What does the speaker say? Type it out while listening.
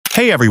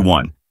Hey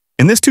everyone!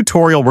 In this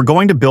tutorial, we're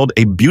going to build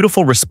a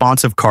beautiful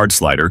responsive card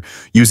slider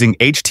using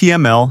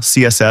HTML,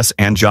 CSS,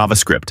 and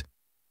JavaScript.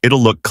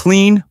 It'll look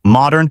clean,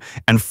 modern,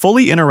 and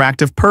fully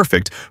interactive,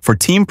 perfect for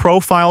team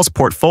profiles,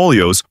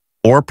 portfolios,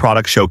 or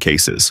product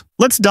showcases.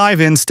 Let's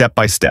dive in step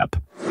by step.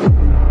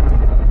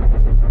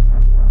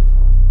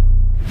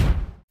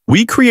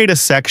 We create a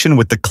section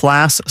with the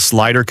class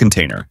slider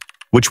container,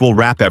 which will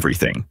wrap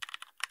everything.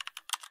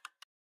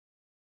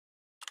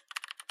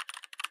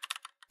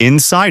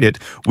 Inside it,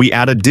 we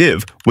add a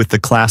div with the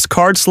class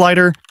card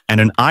slider and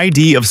an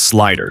ID of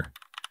slider.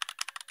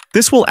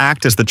 This will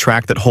act as the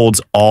track that holds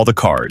all the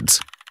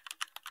cards.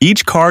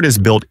 Each card is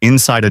built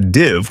inside a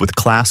div with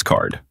class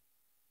card.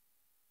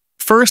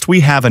 First,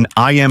 we have an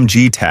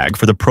IMG tag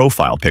for the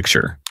profile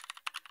picture,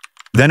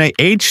 then a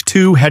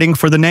H2 heading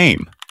for the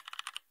name,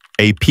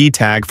 a P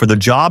tag for the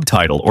job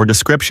title or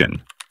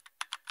description,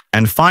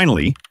 and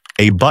finally,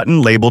 a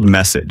button labeled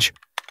message.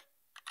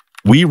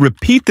 We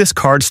repeat this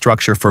card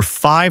structure for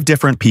 5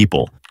 different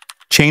people,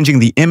 changing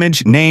the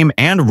image, name,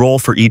 and role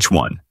for each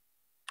one.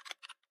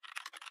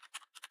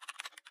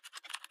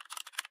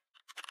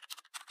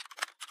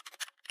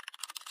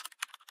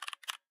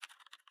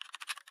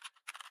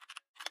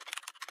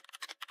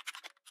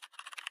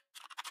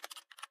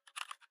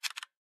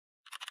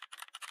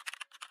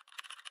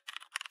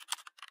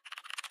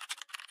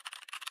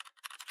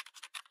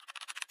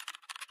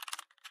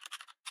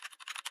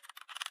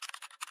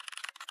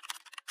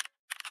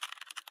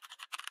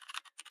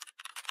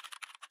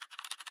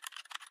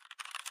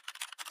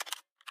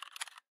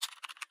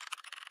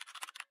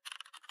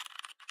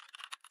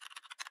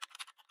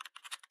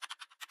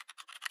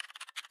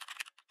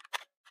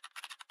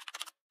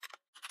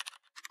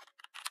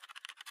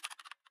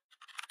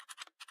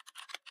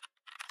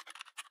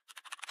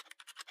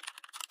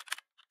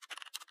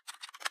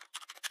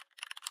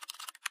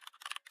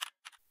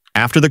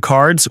 After the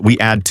cards, we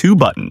add 2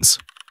 buttons.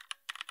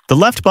 The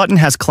left button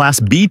has class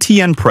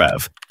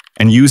btnprev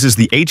and uses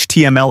the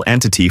HTML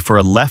entity for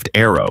a left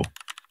arrow.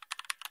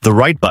 The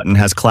right button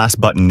has class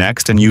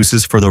buttonNext and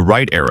uses for the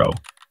right arrow.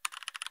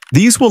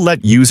 These will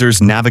let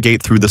users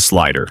navigate through the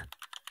slider.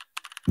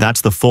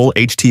 That's the full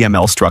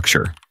HTML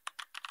structure.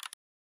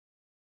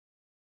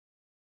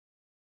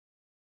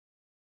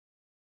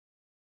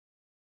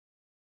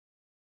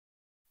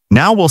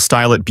 Now we'll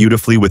style it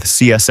beautifully with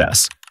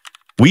CSS.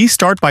 We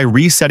start by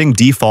resetting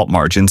default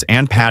margins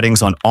and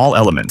paddings on all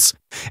elements,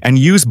 and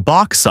use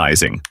box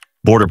sizing,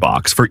 border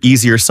box, for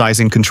easier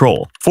sizing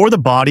control. For the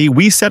body,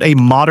 we set a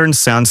modern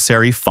sans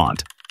serif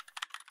font.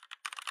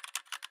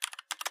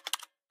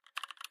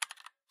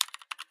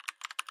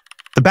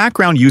 The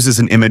background uses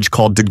an image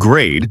called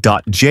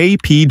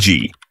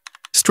degrade.jpg,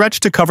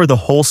 stretched to cover the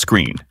whole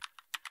screen.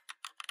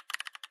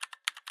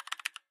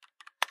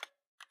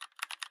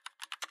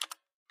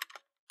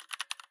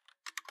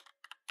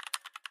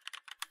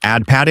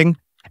 Add padding,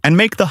 and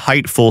make the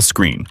height full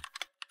screen.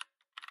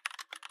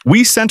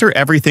 We center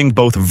everything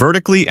both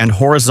vertically and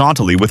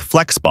horizontally with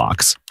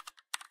Flexbox.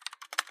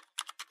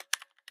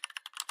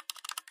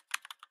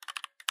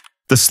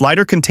 The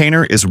slider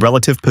container is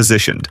relative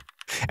positioned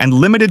and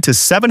limited to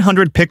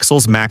 700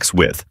 pixels max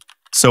width,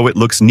 so it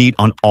looks neat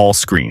on all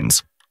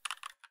screens.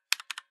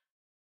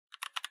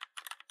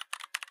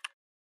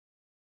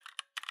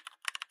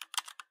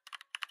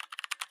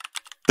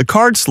 The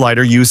card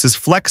slider uses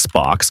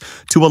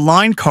Flexbox to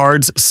align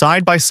cards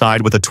side by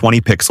side with a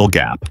 20-pixel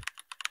gap.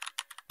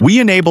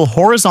 We enable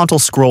horizontal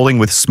scrolling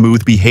with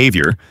smooth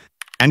behavior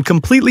and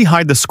completely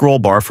hide the scroll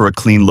bar for a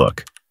clean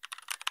look.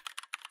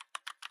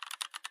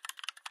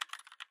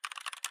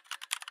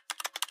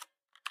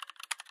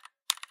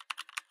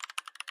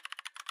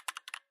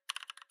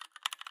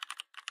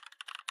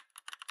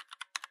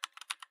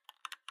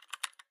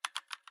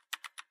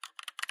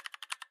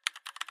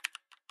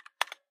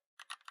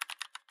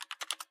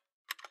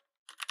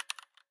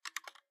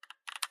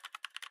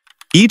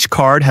 Each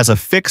card has a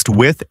fixed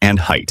width and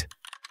height.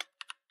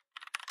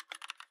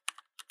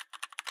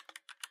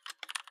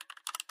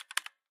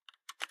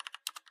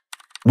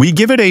 We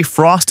give it a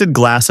frosted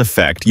glass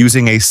effect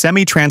using a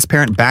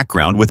semi-transparent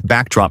background with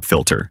backdrop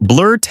filter.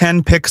 Blur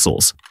 10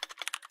 pixels.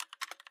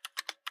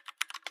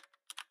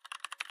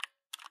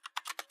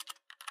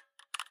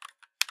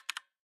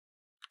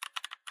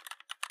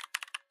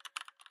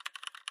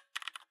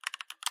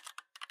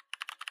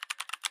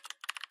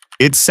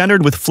 It's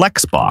centered with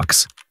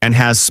Flexbox and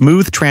has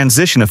smooth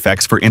transition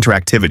effects for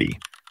interactivity.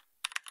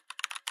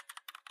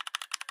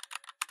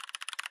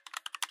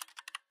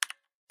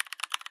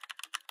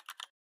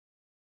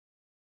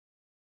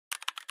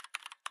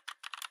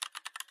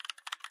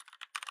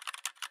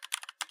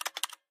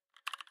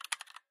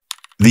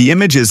 The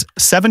image is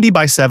 70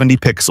 by 70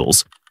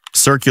 pixels,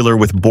 circular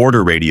with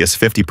border radius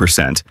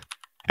 50%,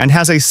 and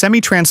has a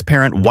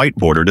semi-transparent white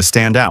border to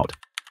stand out.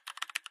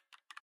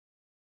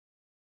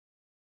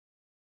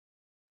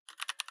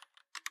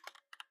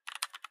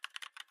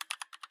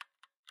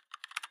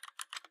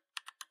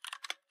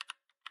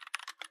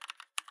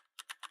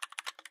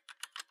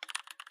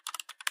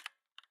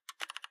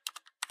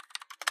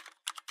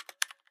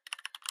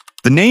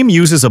 The name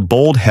uses a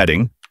bold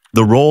heading,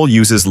 the role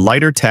uses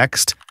lighter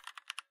text,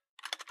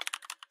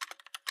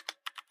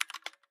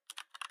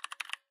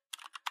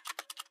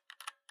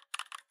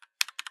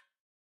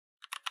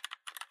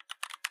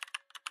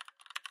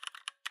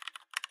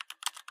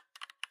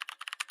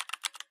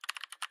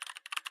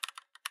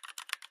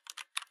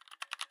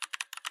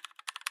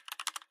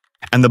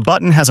 and the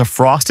button has a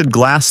frosted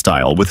glass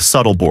style with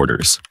subtle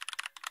borders.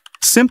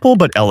 Simple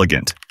but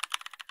elegant.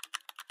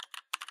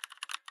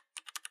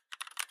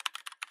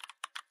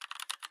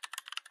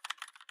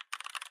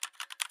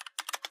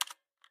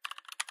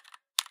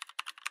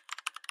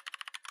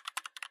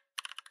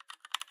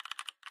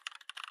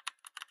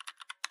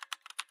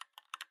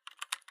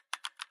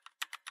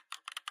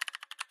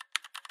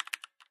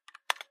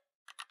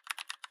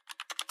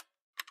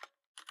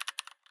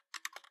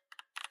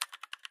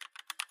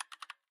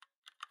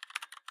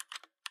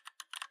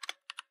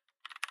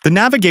 The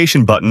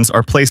navigation buttons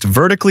are placed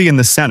vertically in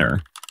the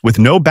center, with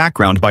no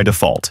background by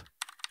default.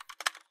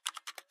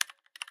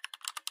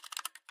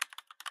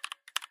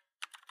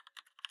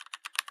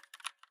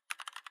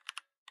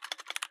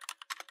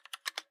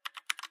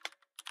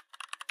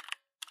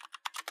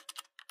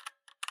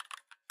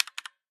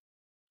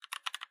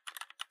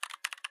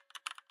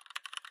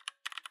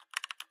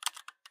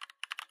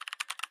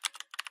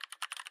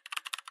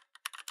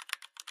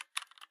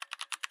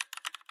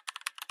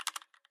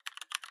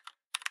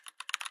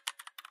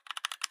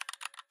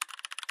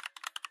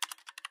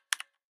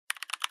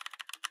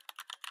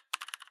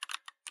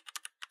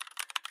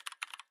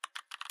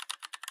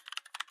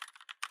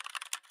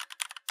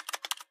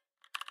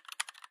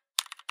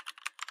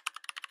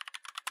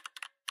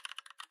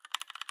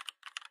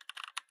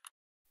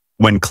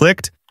 When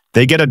clicked,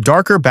 they get a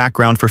darker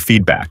background for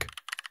feedback.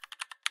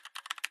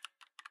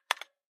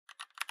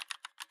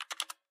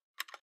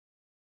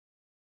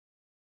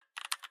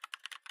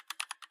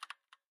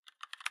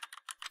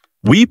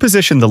 We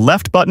position the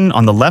left button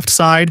on the left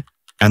side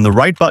and the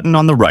right button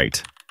on the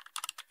right.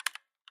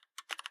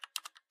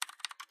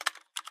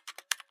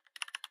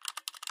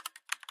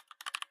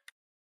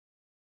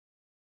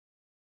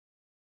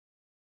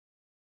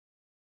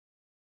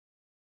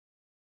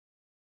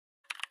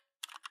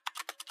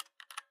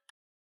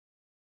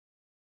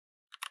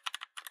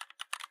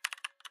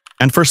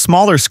 And for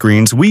smaller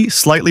screens, we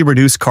slightly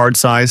reduce card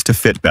size to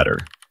fit better.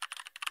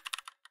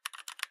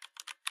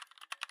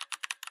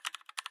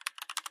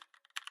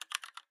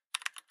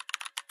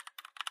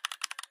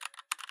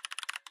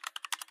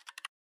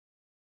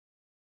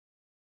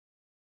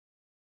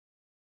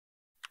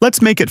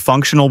 Let's make it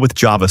functional with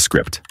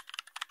JavaScript.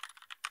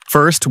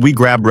 First, we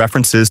grab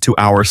references to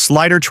our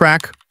slider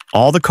track,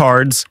 all the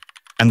cards,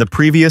 and the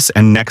previous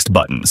and next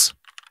buttons.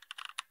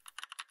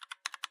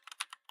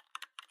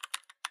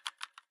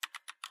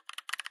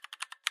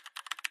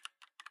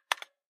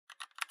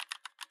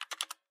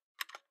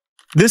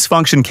 This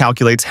function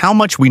calculates how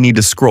much we need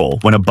to scroll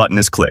when a button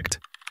is clicked.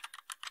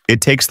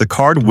 It takes the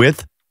card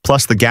width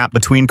plus the gap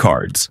between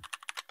cards.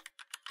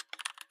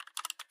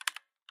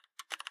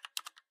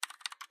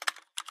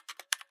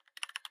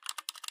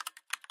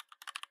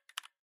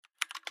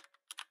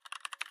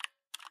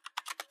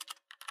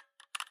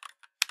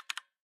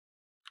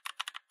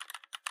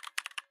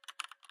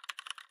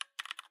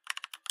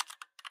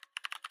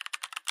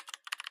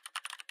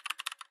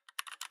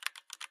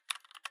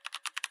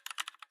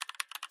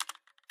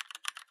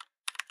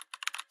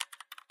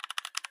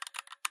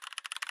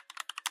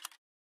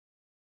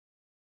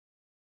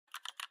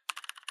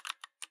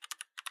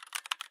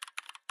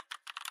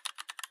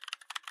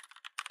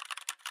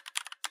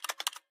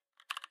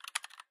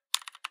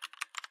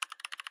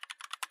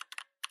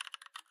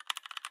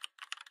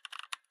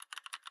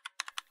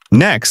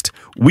 Next,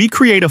 we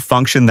create a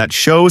function that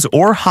shows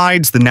or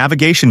hides the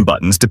navigation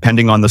buttons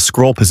depending on the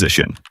scroll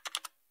position.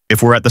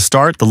 If we're at the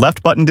start, the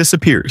left button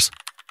disappears.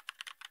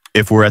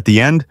 If we're at the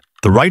end,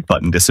 the right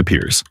button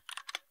disappears.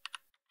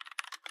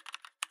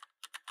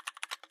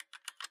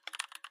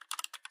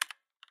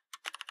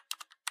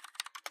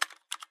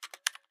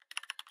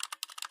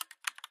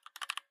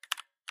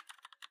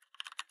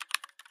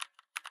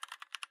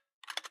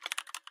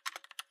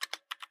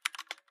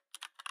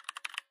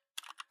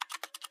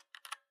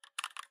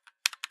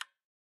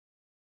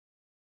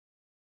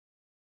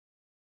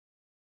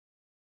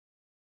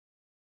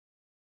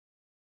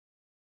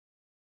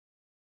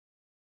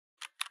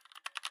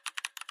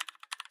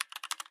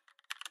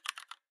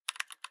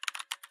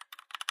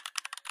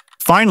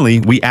 Finally,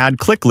 we add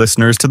click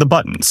listeners to the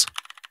buttons.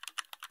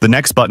 The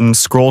next button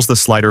scrolls the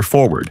slider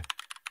forward.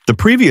 The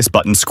previous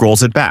button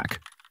scrolls it back.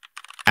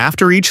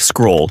 After each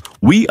scroll,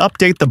 we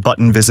update the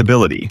button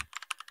visibility.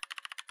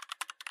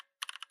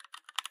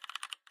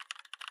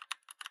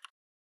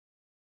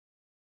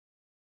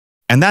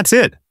 And that's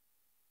it.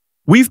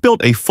 We've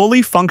built a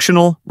fully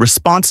functional,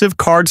 responsive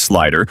card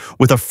slider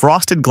with a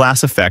frosted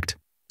glass effect,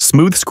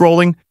 smooth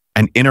scrolling,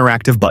 and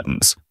interactive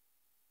buttons.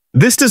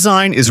 This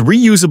design is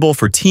reusable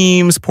for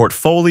teams,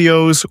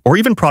 portfolios, or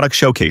even product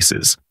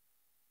showcases.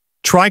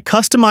 Try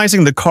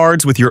customizing the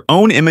cards with your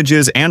own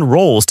images and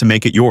roles to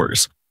make it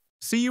yours.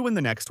 See you in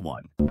the next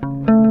one.